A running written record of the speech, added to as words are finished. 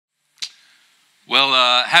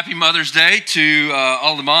Happy Mother's Day to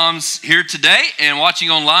all the moms here today and watching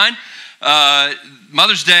online.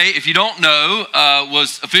 Mother's Day, if you don't know,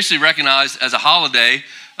 was officially recognized as a holiday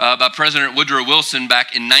by President Woodrow Wilson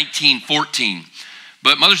back in 1914.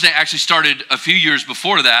 But Mother's Day actually started a few years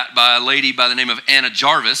before that by a lady by the name of Anna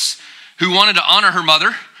Jarvis, who wanted to honor her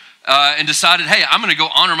mother and decided, hey, I'm going to go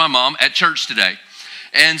honor my mom at church today.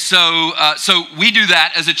 And so we do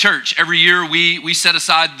that as a church. Every year we set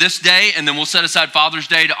aside this day, and then we'll set aside Father's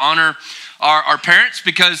Day to honor our parents,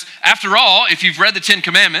 because after all, if you've read the 10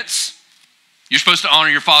 Commandments, you're supposed to honor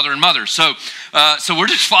your father and mother. So we're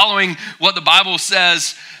just following what the Bible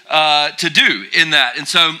says to do in that. And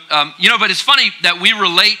so, but it's funny that we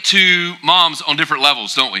relate to moms on different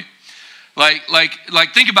levels, don't we?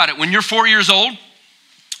 Like think about it. When you're 4 years old,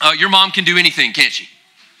 your mom can do anything, can't she?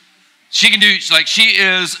 She can do, she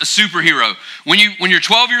is a superhero. When you're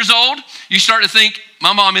 12 years old, you start to think,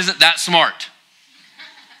 my mom isn't that smart.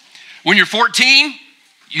 When you're 14,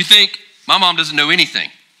 you think, my mom doesn't know anything.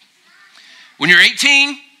 When you're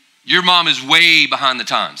 18, your mom is way behind the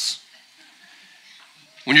times.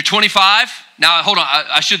 When you're 25, now hold on,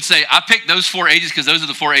 I should say, I picked those 4 ages because those are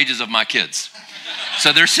the 4 ages of my kids.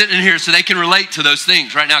 So they're sitting here so they can relate to those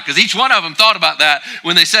things right now, because each one of them thought about that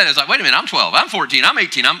when they said it. It's like, wait a minute, I'm 12, I'm 14, I'm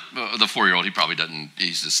 18, I'm the 4-year-old. He probably doesn't,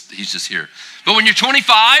 he's just here. But when you're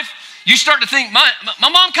 25, you start to think, my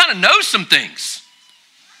mom kind of knows some things.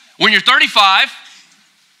 When you're 35,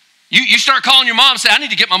 you start calling your mom and say, I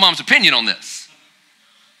need to get my mom's opinion on this.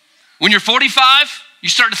 When you're 45, you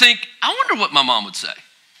start to think, I wonder what my mom would say.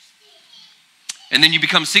 And then you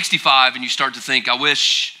become 65 and you start to think, I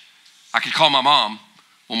wish I could call my mom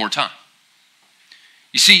one more time.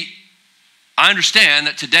 You see, I understand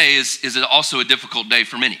that today is also a difficult day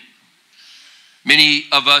for many. Many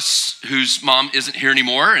of us whose mom isn't here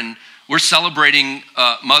anymore, and we're celebrating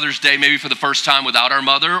Mother's Day maybe for the first time without our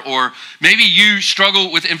mother, or maybe you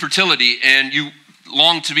struggle with infertility and you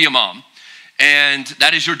long to be a mom, and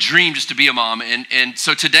that is your dream, just to be a mom. And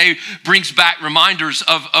so today brings back reminders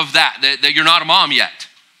of that you're not a mom yet.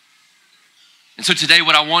 And so today,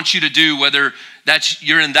 what I want you to do, whether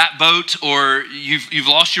you're in that boat or you've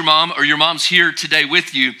lost your mom or your mom's here today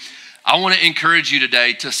with you, I want to encourage you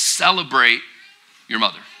today to celebrate your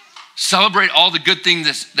mother. Celebrate all the good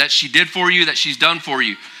things that she did for you, that she's done for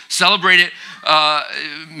you. Celebrate it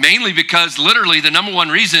mainly because literally the number one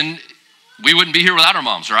reason we wouldn't be here without our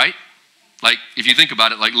moms, right? Like, if you think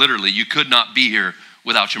about it, like literally, you could not be here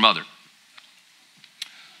without your mother.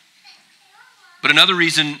 But another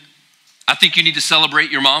reason I think you need to celebrate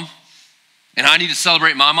your mom, and I need to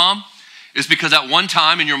celebrate my mom, is because at one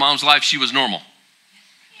time in your mom's life, she was normal.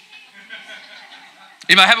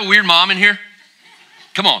 Anybody have a weird mom in here?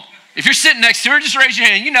 Come on. If you're sitting next to her, just raise your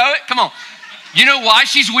hand. You know it. Come on. You know why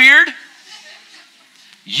she's weird?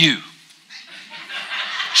 You.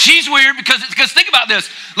 She's weird because think about this.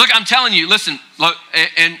 Look, I'm telling you, listen, look,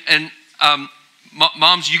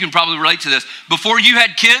 moms, you can probably relate to this. Before you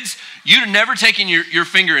had kids, you'd have never taken your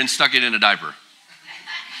finger and stuck it in a diaper,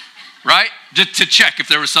 right? Just to check if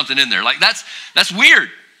there was something in there. Like that's weird.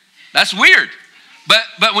 That's weird.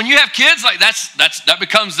 But when you have kids, like that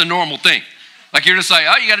becomes the normal thing. Like you're just like,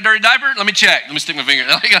 oh, you got a dirty diaper? Let me check. Let me stick my finger.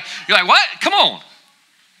 You're like, what? Come on.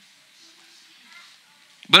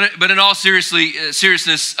 But in all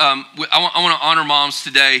seriousness, I want to honor moms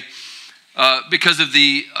today because of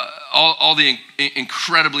all the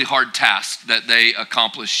incredibly hard tasks that they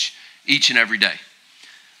accomplish each and every day.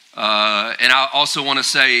 And I also want to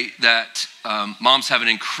say that moms have an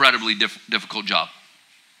incredibly difficult job.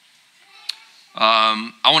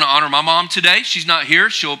 I want to honor my mom today. She's not here.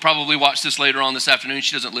 She'll probably watch this later on this afternoon.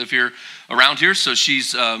 She doesn't live here around here, so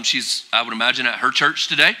she's I would imagine at her church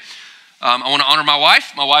today. I want to honor my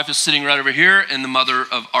wife. My wife is sitting right over here, and the mother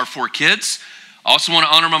of our 4 kids. I also want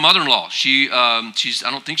to honor my mother-in-law. I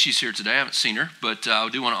don't think she's here today. I haven't seen her, but I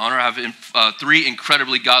do want to honor her. I have 3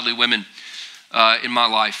 incredibly godly women in my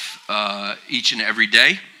life each and every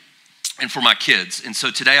day, and for my kids. And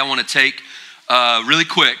so today I want to take really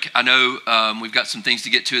quick. I know we've got some things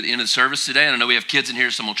to get to at the end of the service today, and I know we have kids in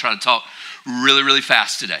here, so I'm going to try to talk really, really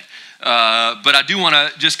fast today. But I do want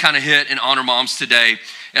to just kind of hit and honor moms today.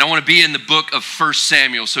 And I want to be in the book of 1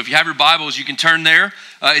 Samuel. So if you have your Bibles, you can turn there.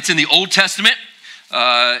 It's in the Old Testament.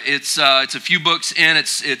 It's a few books in.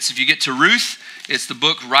 It's if you get to Ruth, it's the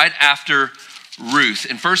book right after Ruth.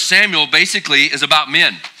 And 1 Samuel basically is about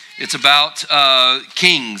men. It's about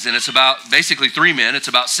kings, and it's about basically 3 men. It's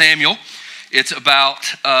about Samuel, it's about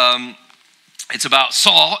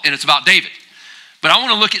Saul, and it's about David. But I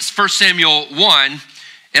want to look at 1 Samuel 1,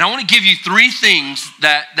 and I want to give you 3 things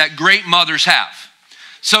that great mothers have.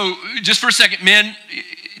 So just for a second, men,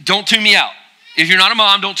 don't tune me out. If you're not a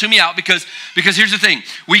mom, don't tune me out because here's the thing.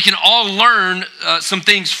 We can all learn some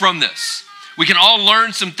things from this. We can all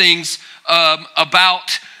learn some things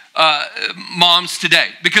about moms today.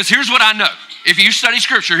 Because here's what I know. If you study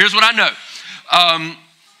Scripture, here's what I know.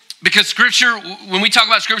 Because Scripture, when we talk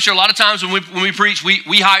about Scripture, a lot of times when we preach,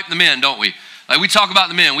 we hype the men, don't we? Like we talk about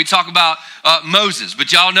the men. We talk about Moses.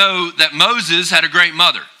 But y'all know that Moses had a great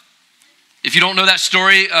mother. If you don't know that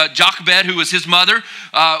story, Jochebed, who was his mother,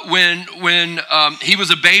 when he was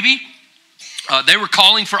a baby, they were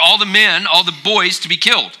calling for all the men, all the boys to be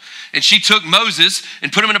killed. And she took Moses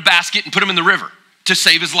and put him in a basket and put him in the river to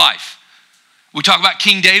save his life. We talk about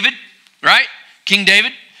King David, right? King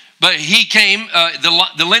David. But he came,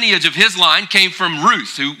 the lineage of his line came from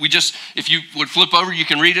Ruth, who if you would flip over, you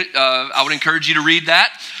can read it. I would encourage you to read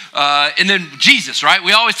that. And then Jesus, right?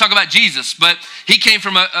 We always talk about Jesus, but he came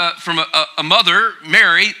from a mother,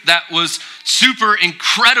 Mary, that was super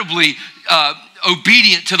incredibly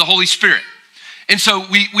obedient to the Holy Spirit. And so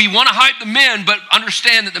we want to hype the men, but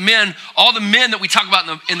understand that the men, all the men that we talk about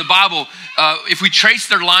in the Bible, if we trace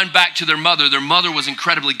their line back to their mother was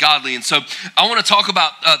incredibly godly. And so I want to talk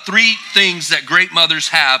about 3 things that great mothers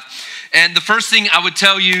have. And the first thing I would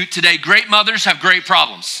tell you today, great mothers have great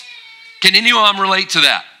problems. Can anyone relate to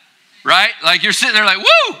that? Right? Like you're sitting there like,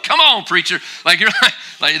 woo, come on, preacher. Like you're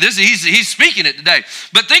like this, he's speaking it today.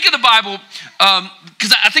 But think of the Bible,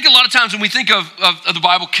 because I think a lot of times when we think of the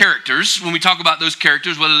Bible characters, when we talk about those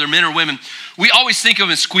characters, whether they're men or women, we always think of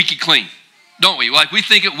them as squeaky clean, don't we? Like we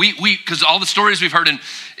think because all the stories we've heard in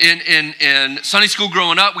Sunday school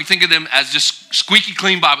growing up, we think of them as just squeaky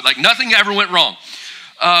clean Bible, like nothing ever went wrong.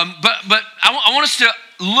 But I want us to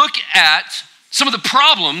look at some of the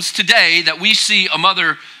problems today that we see a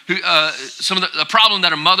mother who, some of the problem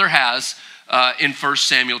that a mother has in 1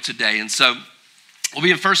 Samuel today. And so we'll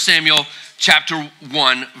be in 1 Samuel chapter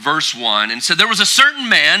 1, verse 1. And so there was a certain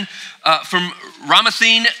man from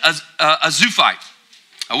Ramathene Azuphite.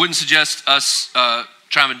 I wouldn't suggest us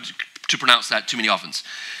trying to pronounce that too many often.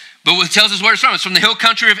 But it tells us where it's from. It's from the hill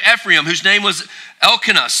country of Ephraim, whose name was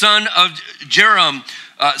Elkanah, son of Jeroham,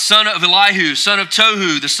 son of Elihu, son of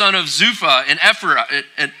Tohu, the son of Zuphah, and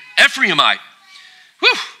Ephraimite.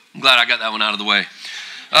 Whew, I'm glad I got that one out of the way.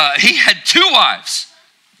 He had 2 wives.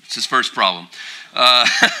 It's his first problem. But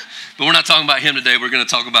we're not talking about him today. We're going to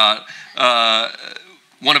talk about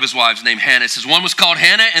one of his wives named Hannah. It says one was called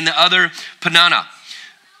Hannah and the other Peninnah.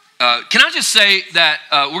 Can I just say that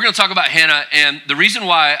we're going to talk about Hannah, and the reason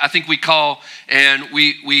why I think we call and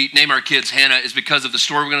we name our kids Hannah is because of the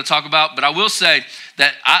story we're going to talk about. But I will say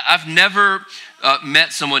that I've never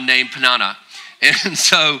met someone named Peninnah. And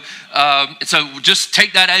so just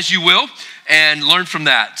take that as you will and learn from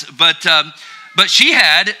that. But she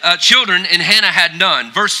had children and Hannah had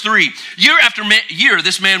none. Verse 3, year after year,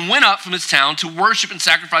 this man went up from his town to worship and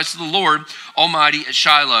sacrifice to the Lord Almighty at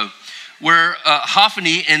Shiloh, where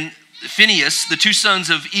Hophni and Phinehas, the 2 sons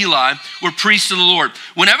of Eli, were priests of the Lord.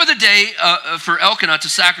 Whenever the day for Elkanah to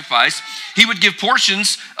sacrifice, he would give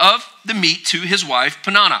portions of the meat to his wife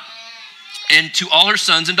Peninnah and to all her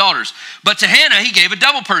sons and daughters. But to Hannah, he gave a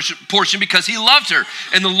double portion because he loved her,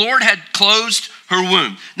 and the Lord had closed her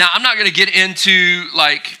womb. Now, I'm not going to get into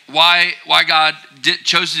like why God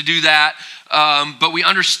chose to do that, but we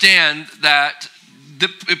understand that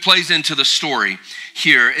it plays into the story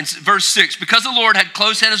here. In verse 6, because the Lord had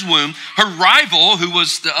closed Hannah's womb, her rival, who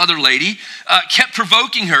was the other lady, kept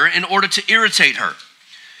provoking her in order to irritate her.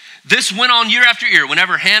 This went on year after year.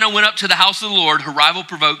 Whenever Hannah went up to the house of the Lord, her rival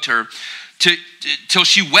provoked her till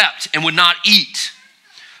she wept and would not eat.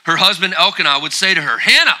 Her husband Elkanah would say to her,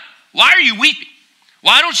 Hannah, why are you weeping?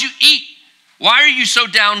 Why don't you eat? Why are you so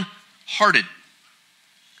downhearted?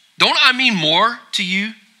 Don't I mean more to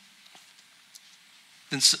you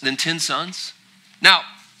than 10 sons? Now,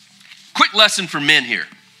 quick lesson for men here,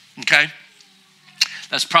 okay?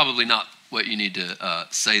 That's probably not what you need to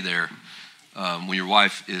say there when your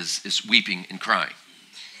wife is weeping and crying.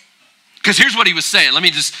 Because here's what he was saying. Let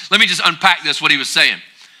me just unpack this, what he was saying.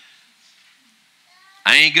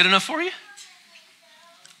 I ain't good enough for you?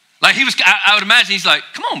 Like I would imagine he's like,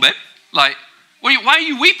 come on, babe. Like, why are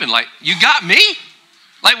you weeping? Like, you got me?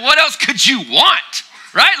 Like, what else could you want?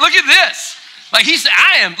 Right? Look at this. Like he said,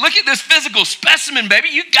 look at this physical specimen, baby.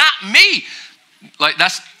 You got me. Like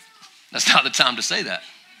that's not the time to say that.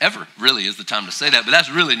 Ever really is the time to say that, but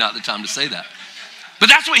that's really not the time to say that. But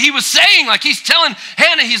that's what he was saying. Like he's telling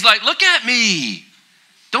Hannah, he's like, look at me.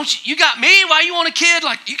 Don't you got me? Why you want a kid?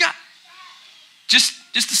 Like you got, just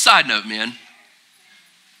a side note, man.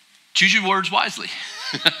 Choose your words wisely,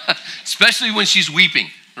 especially when she's weeping,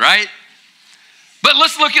 right? But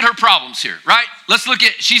let's look at her problems here, right? Let's look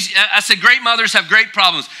at, I said great mothers have great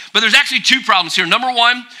problems, but there's actually two problems here. Number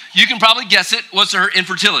one, you can probably guess it, was her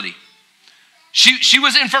infertility. She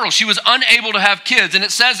was infertile. She was unable to have kids. And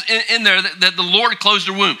it says in there that the Lord closed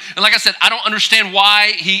her womb. And like I said, I don't understand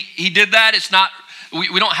why he did that. It's not,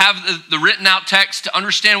 we don't have the written out text to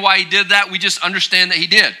understand why he did that. We just understand that he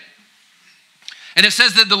did. And it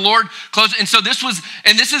says that the Lord closed, and so this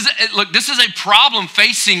is a problem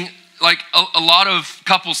facing like a lot of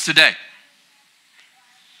couples today.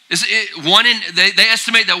 They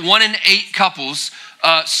estimate that 1 in 8 couples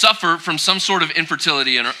suffer from some sort of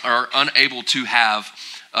infertility and are unable to have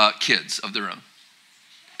kids of their own.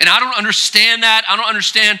 And I don't understand that. I don't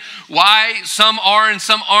understand why some are and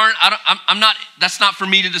some aren't. That's not for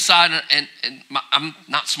me to decide, and I'm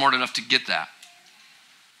not smart enough to get that.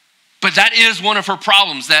 But that is one of her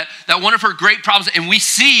problems, that one of her great problems. And we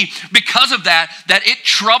see because of that it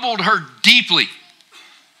troubled her deeply.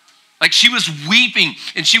 Like she was weeping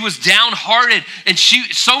and she was downhearted, and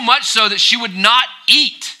so much so that she would not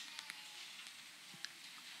eat.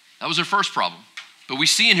 That was her first problem. But we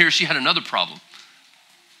see in here she had another problem.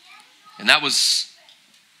 And that was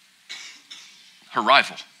her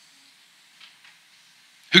rival,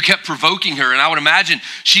 who kept provoking her. And I would imagine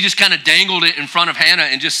she just kind of dangled it in front of Hannah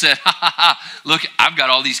and just said, ha, ha, ha, look, I've got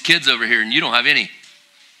all these kids over here and you don't have any.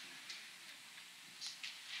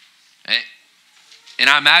 And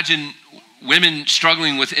I imagine women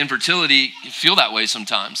struggling with infertility feel that way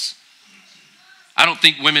sometimes. I don't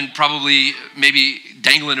think women probably maybe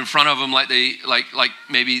dangle it in front of them like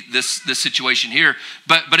maybe this situation here,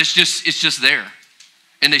 but it's just there.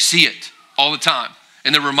 And they see it all the time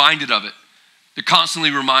and they're reminded of it. They're constantly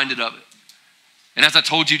reminded of it. And as I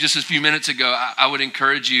told you just a few minutes ago, I would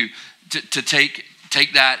encourage you to take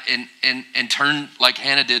that and turn like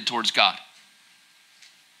Hannah did towards God.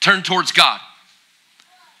 Turn towards God.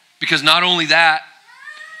 Because not only that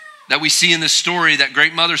we see in this story that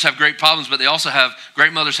great mothers have great problems, but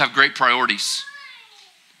great mothers have great priorities.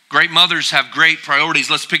 Great mothers have great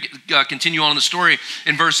priorities. Let's continue on in the story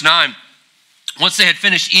in verse 9. Once they had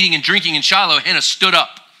finished eating and drinking in Shiloh, Hannah stood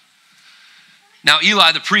up. Now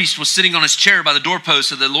Eli the priest was sitting on his chair by the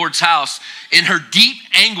doorpost of the Lord's house. In her deep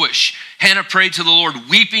anguish, Hannah prayed to the Lord,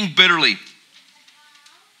 weeping bitterly.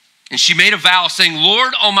 And she made a vow saying,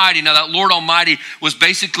 Lord Almighty. Now that Lord Almighty was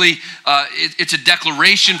basically, it's a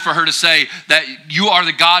declaration for her to say that you are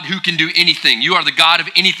the God who can do anything. You are the God of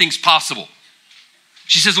anything's possible.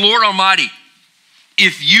 She says, Lord Almighty,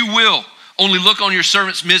 if you will, only look on your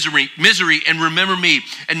servant's misery and remember me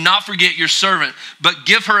and not forget your servant, but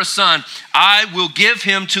give her a son. I will give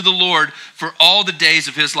him to the Lord for all the days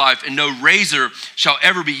of his life, and no razor shall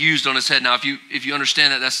ever be used on his head. Now, if you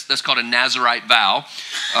understand that, that's called a Nazirite vow.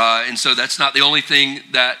 And so that's not the only thing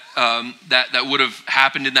that would have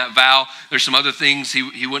happened in that vow. There's some other things.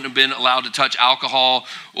 He wouldn't have been allowed to touch alcohol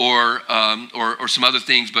or some other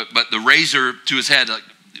things, but the razor to his head,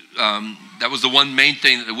 that was the one main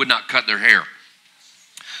thing that they would not cut their hair.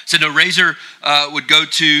 So no razor would go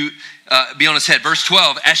to be on his head. Verse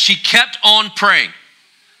 12, as she kept on praying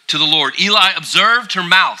to the Lord, Eli observed her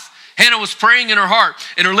mouth. Hannah was praying in her heart,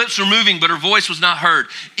 and her lips were moving, but her voice was not heard.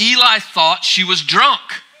 Eli thought she was drunk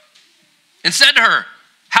and said to her,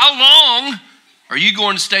 how long are you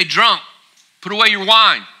going to stay drunk? Put away your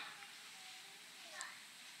wine.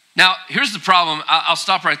 Now, here's the problem. I'll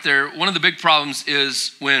stop right there. One of the big problems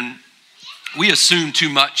is when we assume too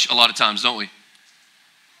much a lot of times, don't we?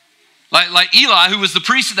 Like Eli, who was the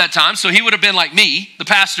priest at that time, so he would have been like me, the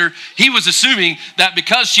pastor. He was assuming that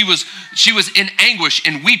because she was in anguish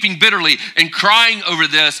and weeping bitterly and crying over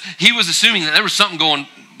this, he was assuming that there was something going.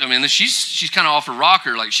 I mean, she's kind of off her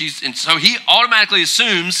rocker, and so he automatically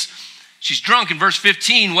assumes she's drunk. In verse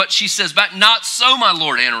 15, what she says back, not so, my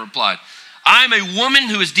Lord, Hannah replied. I am a woman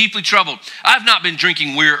who is deeply troubled. I have not been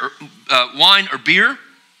drinking wine or beer.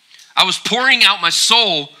 I was pouring out my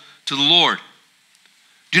soul to the Lord.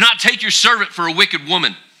 Do not take your servant for a wicked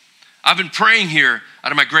woman. I've been praying here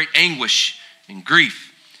out of my great anguish and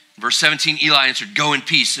grief. In verse 17, Eli answered, go in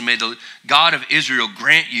peace, and may the God of Israel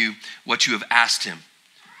grant you what you have asked him.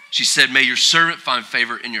 She said, may your servant find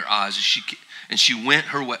favor in your eyes. And she went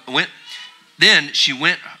her way. Then she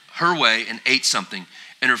went her way and ate something,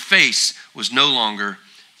 and her face was no longer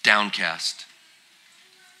downcast.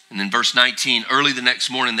 And then verse 19, early the next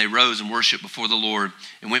morning they rose and worshiped before the Lord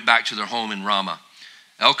and went back to their home in Ramah.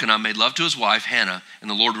 Elkanah made love to his wife, Hannah, and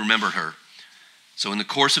the Lord remembered her. So in the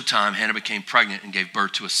course of time, Hannah became pregnant and gave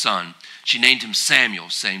birth to a son. She named him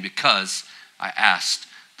Samuel, saying, because I asked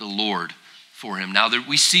the Lord for him. Now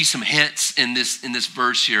we see some hints in this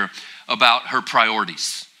verse here about her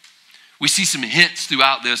priorities. We see some hints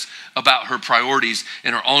throughout this about her priorities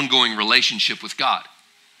and her ongoing relationship with God.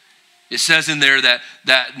 It says in there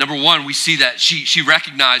that number one, we see that she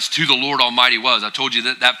recognized who the Lord Almighty was. I told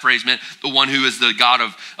you that phrase meant the one who is the God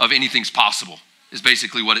of anything's possible, is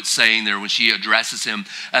basically what it's saying there when she addresses him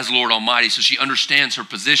as Lord Almighty. So she understands her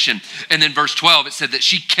position. And then verse 12, it said that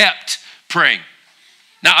she kept praying.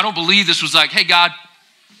 Now, I don't believe this was like, hey, God,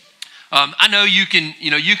 I know you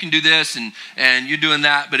can do this and you're doing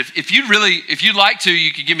that, but if you'd like to,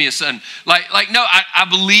 you could give me a son. No, I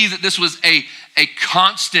believe that this was a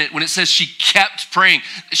constant. When it says she kept praying,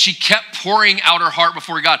 she kept pouring out her heart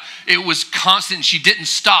before God. It was constant. She didn't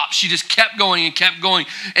stop. She just kept going and kept going.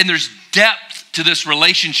 And there's depth to this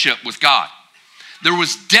relationship with God. There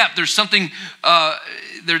was depth. There's something.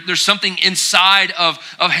 There's something inside of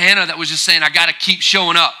Hannah that was just saying, I got to keep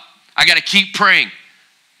showing up. I got to keep praying.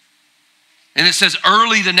 And it says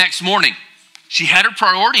early the next morning, she had her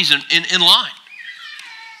priorities in line.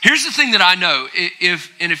 Here's the thing that I know,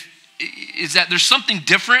 is that there's something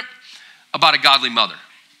different about a godly mother.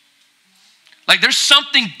 Like there's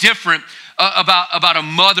something different about a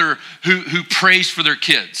mother who prays for their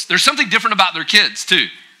kids. There's something different about their kids too,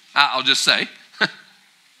 I'll just say.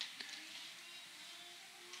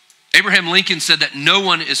 Abraham Lincoln said that no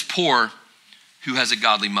one is poor who has a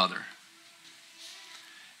godly mother.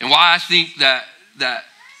 And why I think that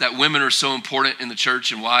women are so important in the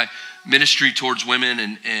church, and why ministry towards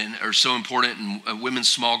women and are so important, and women's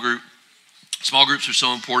small groups are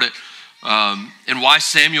so important, and why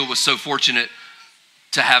Samuel was so fortunate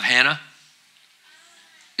to have Hannah,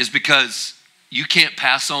 is because you can't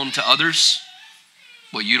pass on to others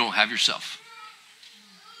what you don't have yourself.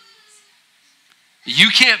 You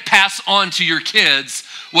can't pass on to your kids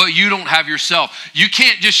what you don't have yourself. You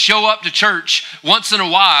can't just show up to church once in a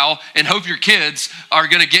while and hope your kids are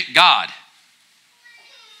going to get God.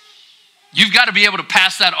 You've got to be able to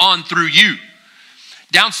pass that on through you.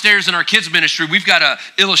 Downstairs in our kids ministry, we've got an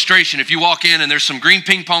illustration. If you walk in and there's some green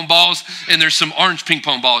ping pong balls and there's some orange ping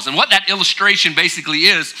pong balls. And what that illustration basically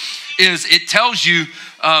is it tells you,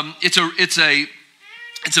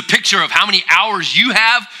 it's a picture of how many hours you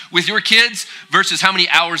have with your kids versus how many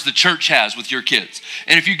hours the church has with your kids.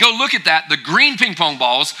 And if you go look at that, the green ping pong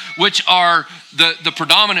balls, which are the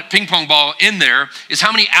predominant ping pong ball in there, is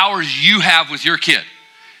how many hours you have with your kid.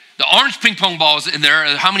 The orange ping pong balls in there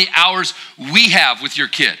are how many hours we have with your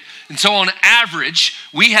kid. And so on average,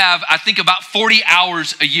 we have, I think, about 40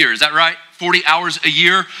 hours a year. Is that right? 40 hours a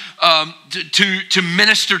year to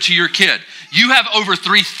minister to your kid. You have over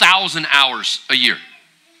 3,000 hours a year.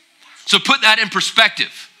 So put that in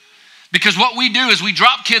perspective. Because what we do is we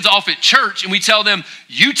drop kids off at church and we tell them,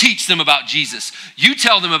 you teach them about Jesus. You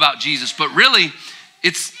tell them about Jesus. But really,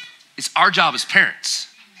 it's our job as parents.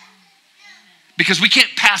 Because we can't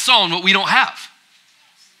pass on what we don't have.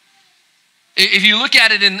 If you look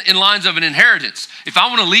at it in lines of an inheritance, if I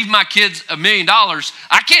want to leave my kids $1 million,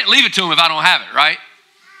 I can't leave it to them if I don't have it, right?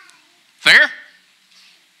 Fair?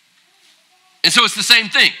 And so it's the same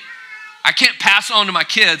thing. I can't pass on to my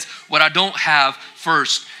kids what I don't have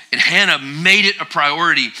first. And Hannah made it a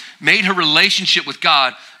priority, made her relationship with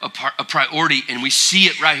God a priority. And we see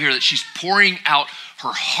it right here that she's pouring out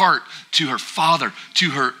her heart to her Father, to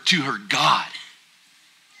her God.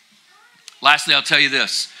 Lastly, I'll tell you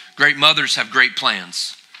this. Great mothers have great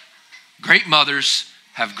plans. Great mothers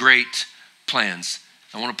have great plans.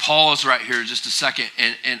 I want to pause right here just a second.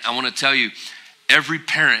 And I want to tell you, every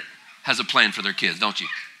parent has a plan for their kids, don't you?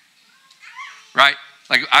 Right?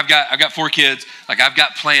 Like I've got 4 kids. Like I've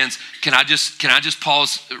got plans. Can I just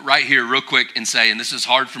pause right here real quick and say, and this is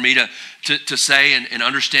hard for me to say and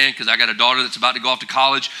understand because I got a daughter that's about to go off to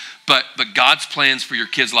college, but God's plans for your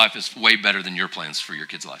kid's life is way better than your plans for your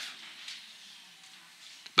kid's life.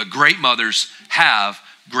 But great mothers have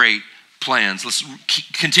great plans. Let's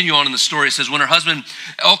continue on in the story. It says, when her husband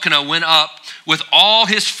Elkanah went up with all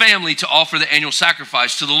his family to offer the annual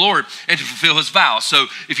sacrifice to the Lord and to fulfill his vow. So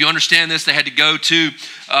if you understand this, they had to go to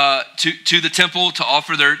the temple to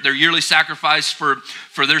offer their yearly sacrifice for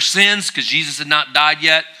their sins because Jesus had not died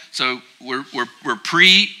yet. So we're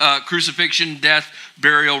pre-crucifixion, death,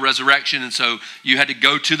 burial, resurrection. And so you had to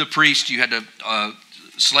go to the priest. You had to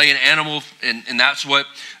slay an animal, and that's what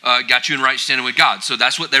got you in right standing with God. So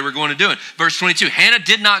that's what they were going to do. Verse 22, Hannah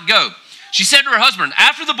did not go. She said to her husband,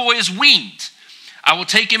 after the boy is weaned, I will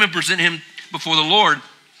take him and present him before the Lord,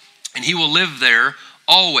 and he will live there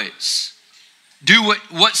always. Do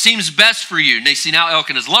what seems best for you. And see, now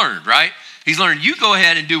Elkanah's learned, right? He's learned, you go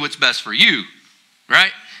ahead and do what's best for you,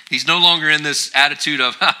 right? He's no longer in this attitude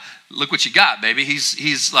of, look what you got, baby. He's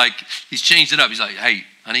changed it up. He's like, hey,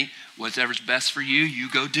 honey, whatever's best for you, you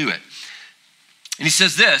go do it. And he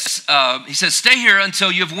says this, he says, stay here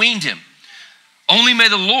until you have weaned him. Only may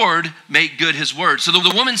the Lord make good his word. So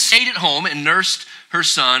the woman stayed at home and nursed her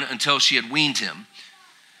son until she had weaned him.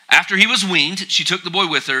 After he was weaned, she took the boy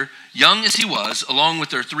with her, young as he was, along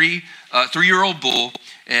with her three-year-old bull,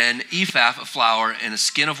 an ephah of flour, and a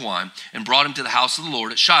skin of wine, and brought him to the house of the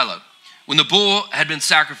Lord at Shiloh. When the bull had been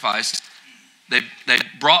sacrificed, they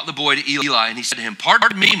brought the boy to Eli, and he said to him,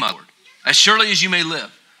 pardon me, my Lord, as surely as you may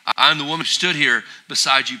live. I am the woman who stood here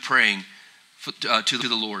beside you praying to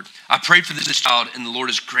the Lord. I prayed for this child, and the Lord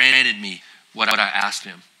has granted me what I asked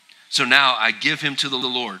him. So now I give him to the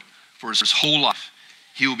Lord for his whole life.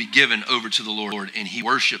 He will be given over to the Lord, and he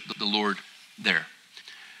worshiped the Lord there.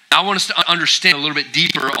 Now I want us to understand a little bit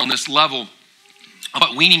deeper on this level of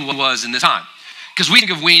what weaning was in this time. Because we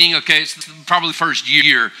think of weaning, okay, it's probably the first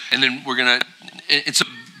year, and then we're going to, it's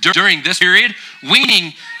during this period,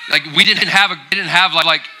 weaning, like we didn't have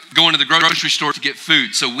like going to the grocery store to get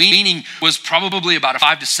food. So weaning was probably about a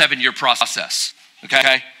 5 to 7 year process,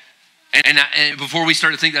 okay? And before we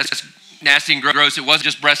started to think that's nasty and gross, it wasn't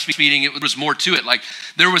just breastfeeding, it was more to it. Like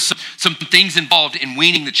there was some things involved in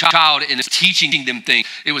weaning the child, and it's teaching them things.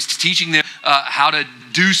 It was teaching them how to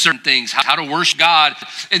do certain things, how to worship God.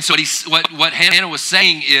 And so what Hannah was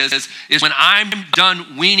saying is when I'm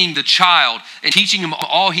done weaning the child and teaching him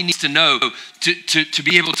all he needs to know to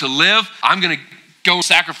be able to live, I'm going to go and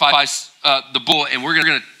sacrifice the bull, and we're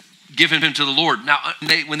going to give him to the Lord. Now,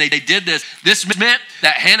 when they did this meant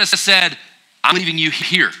that Hannah said, I'm leaving you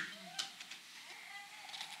here.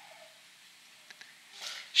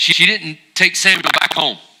 She didn't take Samuel back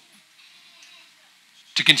home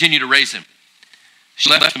to continue to raise him. She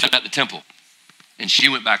left him at the temple, and she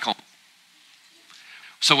went back home.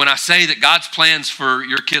 So when I say that God's plans for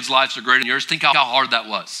your kids' lives are greater than yours, think how hard that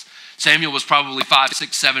was. Samuel was probably 5,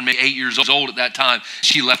 6, 7, maybe 8 years old at that time.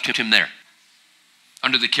 She left him there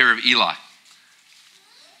under the care of Eli.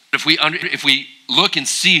 But if we look and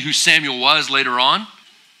see who Samuel was later on,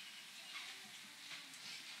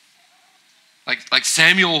 like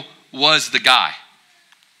Samuel was the guy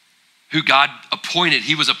who God appointed.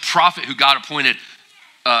 He was a prophet who God appointed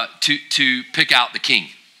to pick out the king.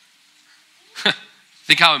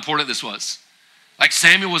 Think how important this was. Like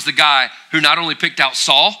Samuel was the guy who not only picked out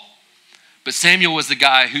Saul, but Samuel was the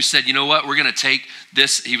guy who said, you know what, we're going to take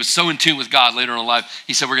this. He was so in tune with God later on in life.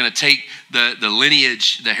 He said, we're going to take the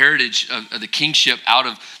lineage, the heritage of the kingship out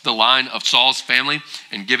of the line of Saul's family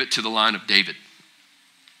and give it to the line of David.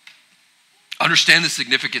 Understand the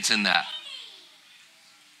significance in that.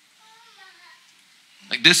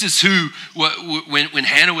 Like this is when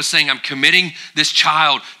Hannah was saying, I'm committing this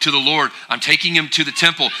child to the Lord. I'm taking him to the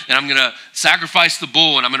temple, and I'm going to sacrifice the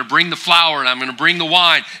bull, and I'm going to bring the flour, and I'm going to bring the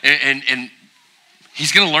wine, and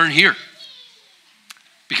he's going to learn here.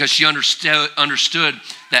 Because she understood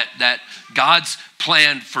that God's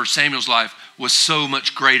plan for Samuel's life was so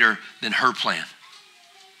much greater than her plan.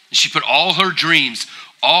 And she put all her dreams,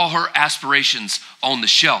 all her aspirations on the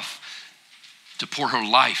shelf to pour her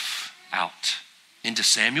life out into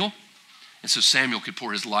Samuel, and so Samuel could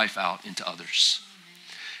pour his life out into others.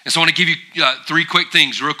 And so I want to give you 3 quick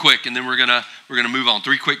things real quick, and then we're gonna move on.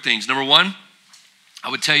 3 quick things. Number 1,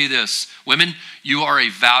 I would tell you this: women, you are a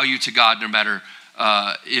value to God no matter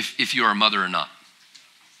if you are a mother or not.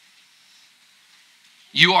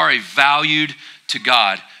 You are a valued to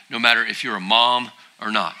God no matter if you're a mom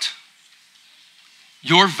or not.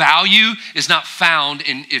 Your value is not found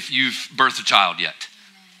in if you've birthed a child yet.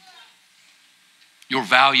 Your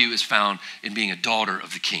value is found in being a daughter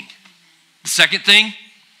of the King. The second thing,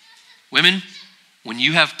 women, when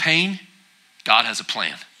you have pain, God has a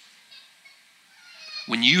plan.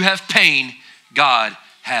 When you have pain, God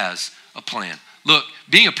has a plan. Look,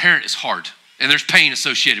 being a parent is hard, and there's pain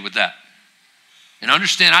associated with that. And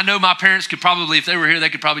understand, I know my parents could probably, if they were here, they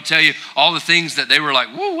could probably tell you all the things that they were like,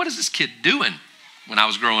 whoa, what is this kid doing when I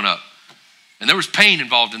was growing up? And there was pain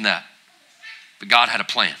involved in that. But God had a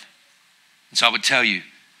plan. And so I would tell you,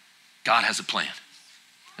 God has a plan.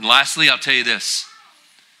 And lastly, I'll tell you this,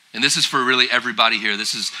 and this is for really everybody here.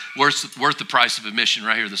 This is worth the price of admission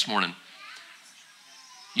right here this morning.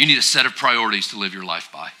 You need a set of priorities to live your life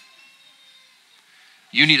by.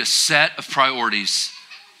 You need a set of priorities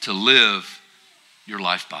to live your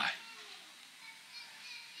life by.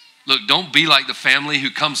 Look, don't be like the family who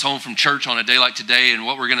comes home from church on a day like today, and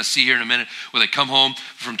what we're going to see here in a minute, where they come home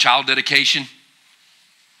from child dedication,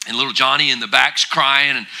 and little Johnny in the back's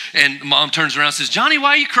crying, and mom turns around and says, Johnny, why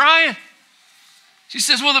are you crying? She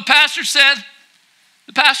says, well, the pastor said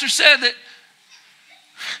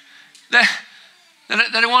that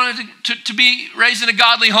I wanted to be raised in a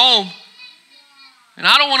godly home, and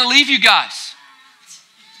I don't want to leave you guys.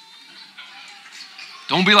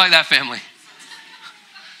 Don't be like that, family.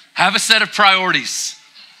 Have a set of priorities.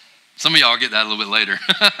 Some of y'all get that a little bit later.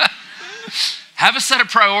 Have a set of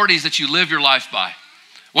priorities that you live your life by.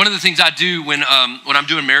 One of the things I do when I'm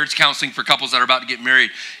doing marriage counseling for couples that are about to get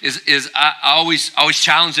married is I always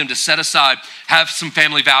challenge them to set aside, have some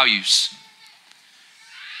family values.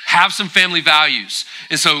 Have some family values.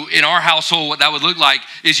 And so in our household, what that would look like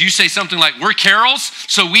is you say something like, we're Carols,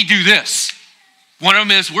 so we do this. One of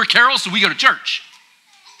them is, we're Carols, so we go to church.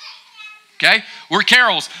 Okay? We're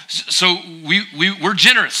Carols, so we're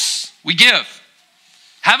generous. We give.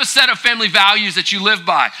 Have a set of family values that you live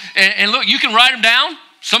by. And look, you can write them down.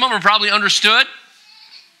 Some of them are probably understood.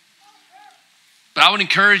 But I would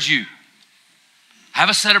encourage you, have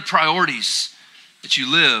a set of priorities that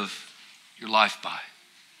you live your life by.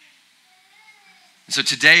 And so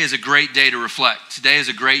today is a great day to reflect. Today is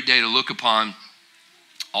a great day to look upon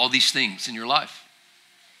all these things in your life.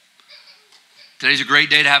 Today's a great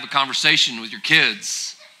day to have a conversation with your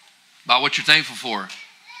kids about what you're thankful for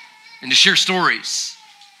and to share stories.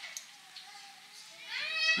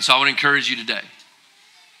 And so I would encourage you today.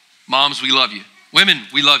 Moms, we love you. Women,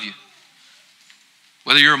 we love you.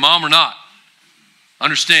 Whether you're a mom or not,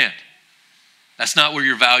 understand that's not where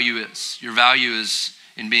your value is. Your value is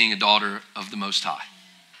in being a daughter of the Most High,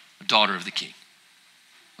 a daughter of the King.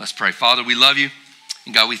 Let's pray. Father, we love you.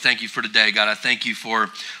 And God, we thank you for today. God, I thank you for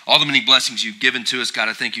all the many blessings you've given to us. God,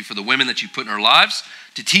 I thank you for the women that you put in our lives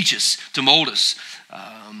to teach us, to mold us,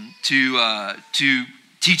 to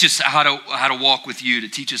teach us how to walk with you, to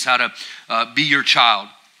teach us how to be your child.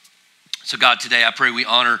 So God, today I pray we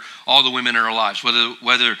honor all the women in our lives,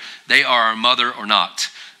 whether they are our mother or not.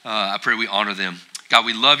 I pray we honor them. God,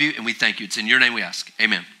 we love you and we thank you. It's in your name we ask.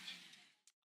 Amen.